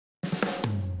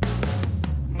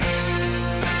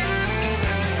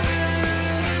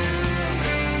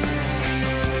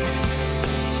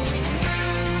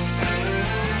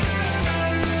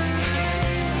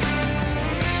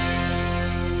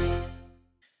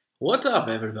What's up,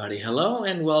 everybody? Hello,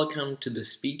 and welcome to the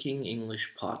Speaking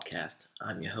English podcast.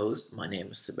 I'm your host. My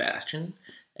name is Sebastian,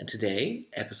 and today,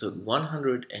 episode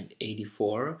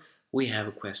 184, we have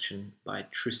a question by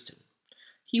Tristan.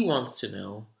 He wants to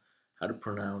know how to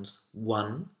pronounce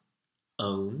one,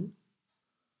 own,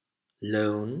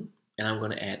 loan, and I'm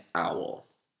going to add owl.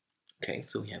 Okay,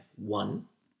 so we have one,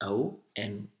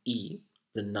 O-N-E,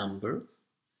 the number,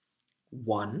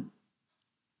 one,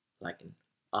 like an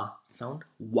sound,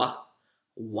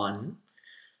 one.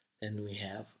 Then we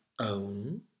have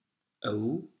own,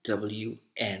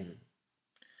 O-W-N.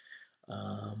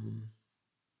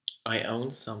 I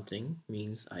own something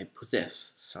means I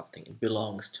possess something. It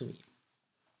belongs to me.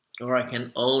 Or I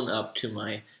can own up to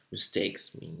my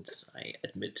mistakes means I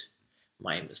admit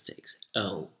my mistakes.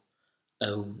 Own,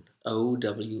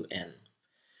 O-W-N.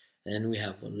 Then we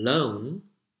have loan,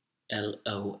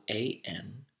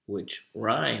 L-O-A-N, which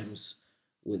rhymes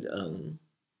with own.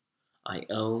 I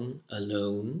own a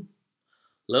loan.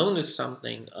 Loan is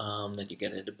something that you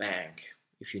get at a bank.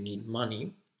 If you need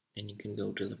money, then you can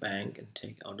go to the bank and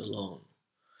take out a loan.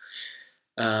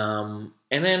 And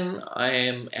then I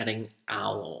am adding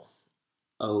owl,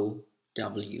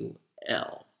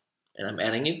 O-W-L. And I'm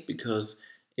adding it because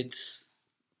it's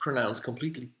pronounced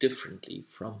completely differently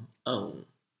from own,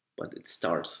 but it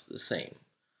starts the same.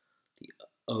 The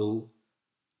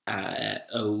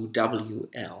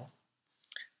O-W-L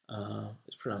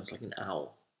is pronounced like an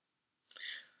owl.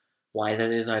 Why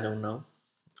that is, I don't know.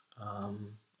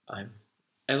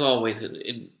 As always,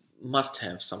 it must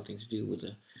have something to do with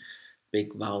a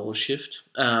big vowel shift.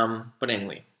 But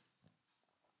anyway,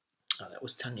 that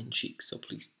was tongue in cheek, so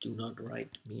please do not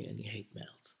write me any hate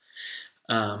mails.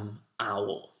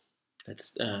 Owl.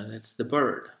 That's the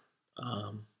bird.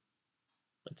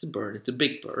 It's a bird. It's a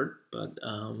big bird, but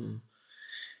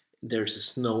there's a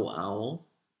snow owl.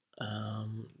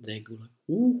 They go like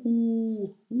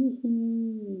woohoo,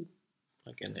 woohoo,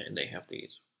 like, and they have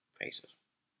these faces.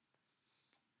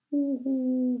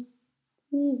 Woohoo,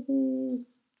 woohoo,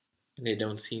 and they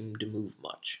don't seem to move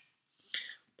much.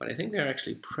 But I think they're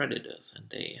actually predators, and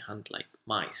they hunt like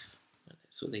mice,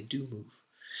 so they do move.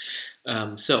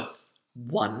 So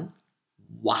one,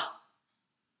 one,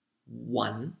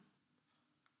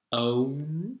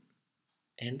 own,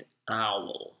 and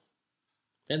owl,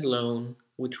 and loan,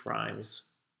 which rhymes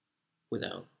with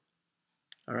own.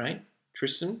 All right,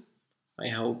 Tristan, I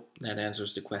hope that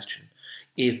answers the question.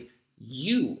 If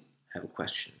you have a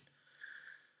question,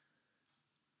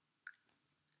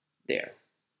 there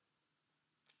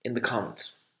in the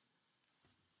comments.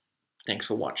 Thanks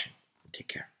for watching. Take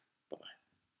care.